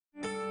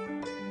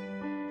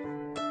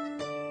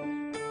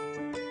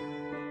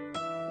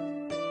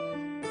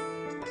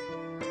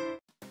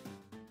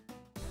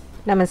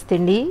నమస్తే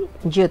అండి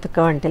జ్యోతక్క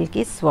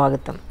వంటలకి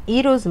స్వాగతం। ఈ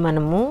రోజు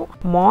మనము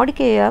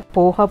మామిడికాయ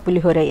పోహా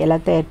పులిహోర ఎలా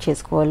తయారు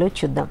చేసుకోవాలో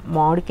చూద్దాం।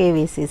 మామిడికాయ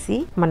వేసేసి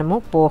మనము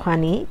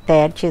పోహాని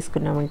తయారు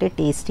చేసుకున్నామంటే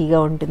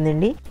టేస్టీగా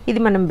ఉంటుందండి।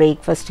 ఇది మనం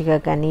బ్రేక్ఫాస్ట్ గా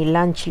కానీ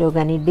లంచ్ లో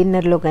కానీ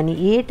డిన్నర్ లో కానీ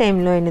ఏ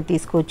టైంలో అయినా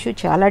తీసుకోవచ్చు,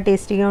 చాలా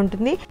టేస్టీగా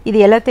ఉంటుంది।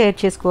 ఇది ఎలా తయారు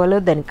చేసుకోవాలో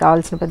దానికి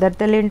కావాల్సిన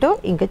పదార్థాలు ఏంటో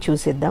ఇంకా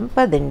చూసేద్దాం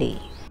పదండి।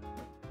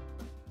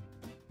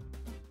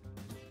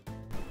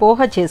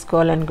 పోహా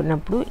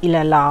చేసుకోవాలనుకున్నప్పుడు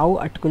ఇలా లావు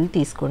అటుకులు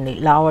తీసుకోండి।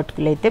 లావు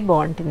అటుకులు అయితే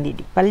బాగుంటుంది,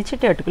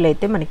 పల్చటి అటుకులు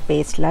అయితే మనకి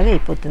పేస్ట్ లాగా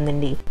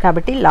అయిపోతుందండి।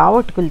 కాబట్టి లావు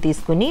అటుకులు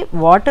తీసుకుని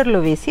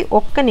వాటర్లో వేసి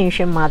ఒక్క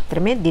నిమిషం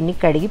మాత్రమే దీన్ని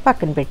కడిగి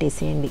పక్కన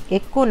పెట్టేసేయండి,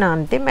 ఎక్కువ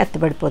నానితే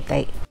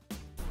మెత్తబడిపోతాయి।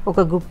 ఒక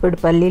గుప్పెడు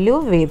పల్లీలు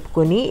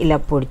వేపుకొని ఇలా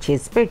పొడి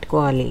చేసి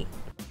పెట్టుకోవాలి।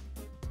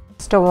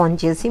 స్టవ్ ఆన్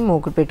చేసి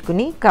మూకుడు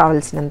పెట్టుకుని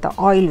కావలసినంత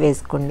ఆయిల్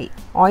వేసుకోండి।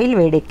 ఆయిల్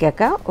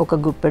వేడెక్కాక ఒక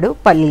గుప్పెడు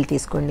పల్లీలు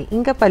తీసుకోండి।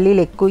 ఇంకా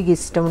పల్లీలు ఎక్కువ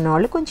ఇష్టం ఉన్న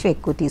వాళ్ళు కొంచెం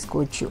ఎక్కువ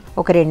తీసుకోవచ్చు।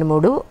 ఒక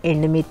 2-3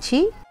 ఎండుమిర్చి,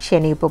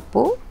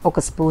 శనగపప్పు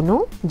 1 స్పూను,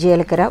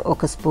 జీలకర్ర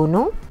 1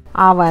 స్పూను,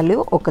 ఆవాలు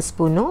 1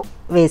 స్పూను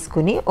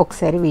వేసుకుని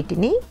ఒకసారి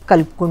వీటిని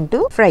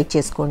కలుపుకుంటూ ఫ్రై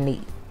చేసుకోండి।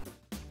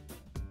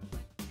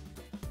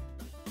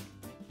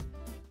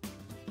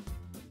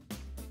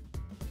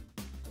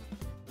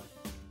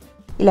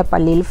 ఇలా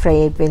పల్లీలు ఫ్రై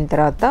అయిపోయిన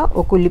తర్వాత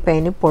ఒక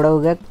ఉల్లిపాయని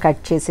పొడవుగా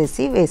కట్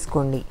చేసేసి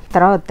వేసుకోండి।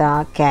 తర్వాత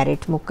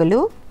క్యారెట్ ముక్కలు,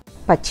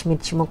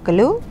 పచ్చిమిర్చి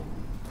ముక్కలు,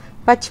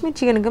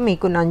 పచ్చిమిర్చి కనుక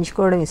మీకు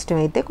నంచుకోవడం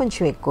ఇష్టమైతే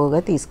కొంచెం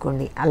ఎక్కువగా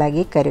తీసుకోండి,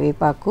 అలాగే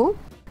కరివేపాకు,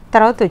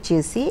 తర్వాత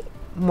వచ్చేసి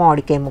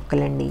మామిడికాయ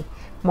ముక్కలండి।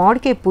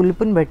 మామిడికాయ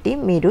పులుపుని బట్టి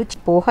మీరు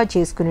పోహా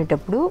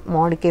చేసుకునేటప్పుడు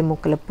మామిడికాయ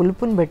ముక్కల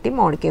పులుపుని బట్టి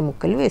మామిడికాయ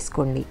ముక్కలు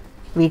వేసుకోండి।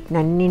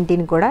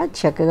 వీటినన్నింటిని కూడా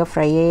చక్కగా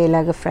ఫ్రై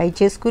అయ్యేలాగా ఫ్రై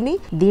చేసుకుని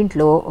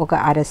దీంట్లో ఒక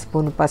 1/2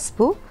 స్పూన్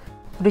పసుపు,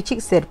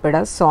 రుచికి సరిపడా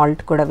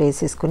సాల్ట్ కూడా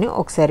వేసేసుకుని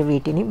ఒకసారి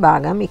వీటిని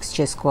బాగా మిక్స్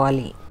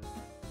చేసుకోవాలి।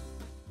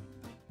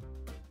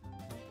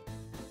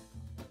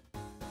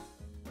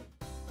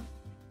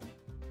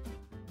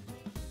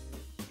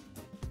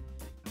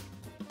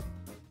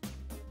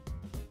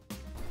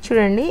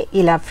 చూడండి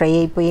ఇలా ఫ్రై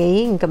అయిపోయాయి।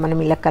 ఇంకా మనం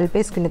ఇలా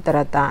కలిపేసుకున్న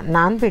తర్వాత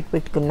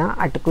నానబెట్టుకున్న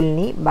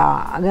అటుకుల్ని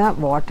బాగా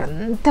వాటర్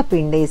అంతా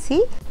పిండేసి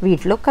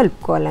వీటిలో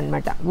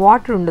కలుపుకోవాలన్నమాట।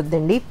 వాటర్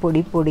ఉండొద్దండి,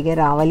 పొడి పొడిగా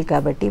రావాలి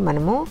కాబట్టి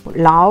మనము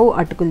లావు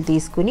అటుకులు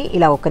తీసుకుని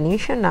ఇలా 1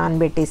 నిమిషం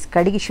నానబెట్టేసి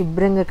కడిగి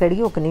శుభ్రంగా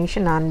కడిగి 1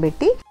 నిమిషం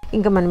నానబెట్టి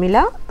ఇంకా మనం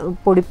ఇలా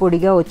పొడి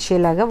పొడిగా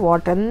వచ్చేలాగా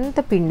వాటర్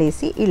అంతా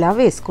పిండేసి ఇలా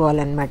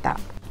వేసుకోవాలన్నమాట।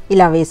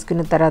 ఇలా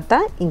వేసుకున్న తర్వాత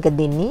ఇంకా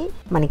దీన్ని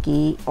మనకి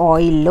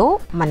ఆయిల్లో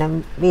మనం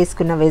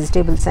వేసుకున్న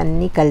వెజిటేబుల్స్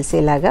అన్నీ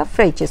కలిసేలాగా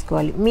ఫ్రై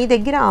చేసుకోవాలి। మీ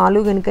దగ్గర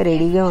ఆలు కనుక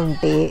రెడీగా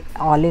ఉంటే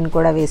ఆలుని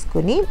కూడా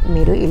వేసుకొని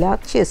మీరు ఇలా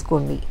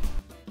చేసుకోండి।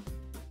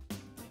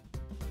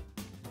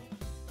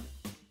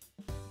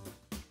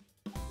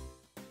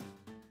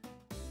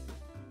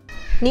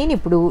 నేను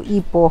ఇప్పుడు ఈ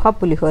పోహా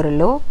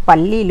పులిహోరలో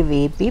పల్లీలు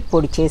వేపి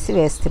పొడి చేసి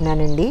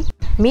వేస్తున్నానండి।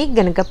 మీకు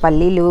గనక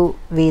పల్లీలు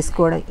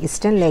వేసుకోవడం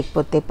ఇష్టం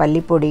లేకపోతే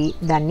పల్లి పొడి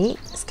దాన్ని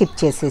స్కిప్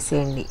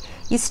చేసేసేయండి,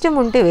 ఇష్టం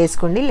ఉంటే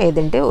వేసుకోండి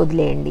లేదంటే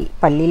వదిలేయండి।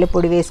 పల్లీల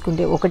పొడి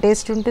వేసుకుంటే ఒక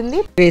టేస్ట్ ఉంటుంది,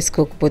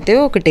 వేసుకోకపోతే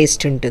ఒక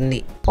టేస్ట్ ఉంటుంది।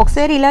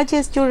 ఒకసారి ఇలా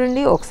చేసి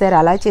చూడండి, ఒకసారి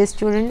అలా చేసి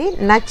చూడండి,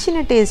 నచ్చిన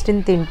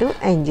టేస్ట్ని తింటూ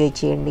ఎంజాయ్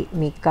చేయండి।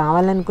 మీకు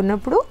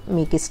కావాలనుకున్నప్పుడు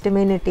మీకు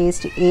ఇష్టమైన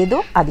టేస్ట్ ఏదో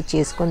అది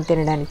చేసుకొని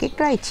తినడానికి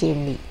ట్రై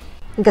చేయండి।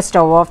 ఇంకా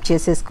స్టవ్ ఆఫ్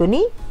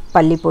చేసేసుకుని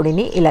పల్లి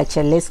పొడిని ఇలా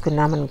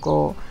చల్లేసుకున్నామనుకో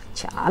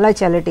చాలా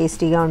చాలా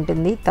టేస్టీగా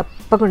ఉంటుంది।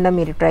 తప్పకుండా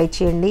మీరు ట్రై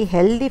చేయండి,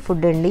 హెల్దీ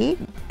ఫుడ్ అండి,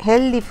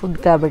 హెల్దీ ఫుడ్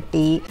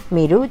కాబట్టి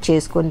మీరు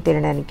చేసుకొని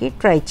తినడానికి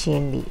ట్రై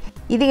చేయండి।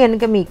 ఇది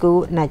కనుక మీకు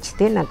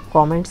నచ్చితే నాకు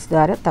కామెంట్స్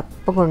ద్వారా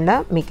తప్పకుండా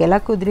మీకు ఎలా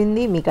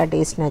కుదిరింది, మీకు ఆ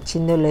టేస్ట్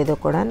నచ్చిందో లేదో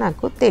కూడా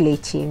నాకు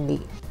తెలియచేయండి।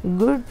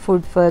 Good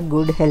food for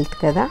good health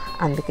కదా,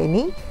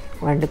 అందుకని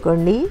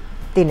వండుకోండి,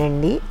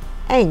 తినండి,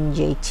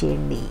 ఎంజాయ్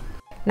చేయండి।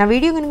 నా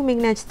వీడియో కనుక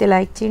మీకు నచ్చితే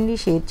లైక్ చేయండి,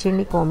 షేర్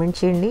చేయండి, కామెంట్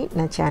చేయండి,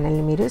 నా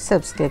ఛానల్ని మీరు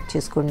సబ్స్క్రైబ్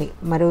చేసుకోండి।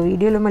 మరో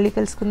వీడియోలో మళ్ళీ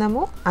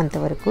కలుసుకుందాము,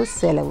 అంతవరకు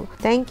సెలవు।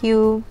 Thank you.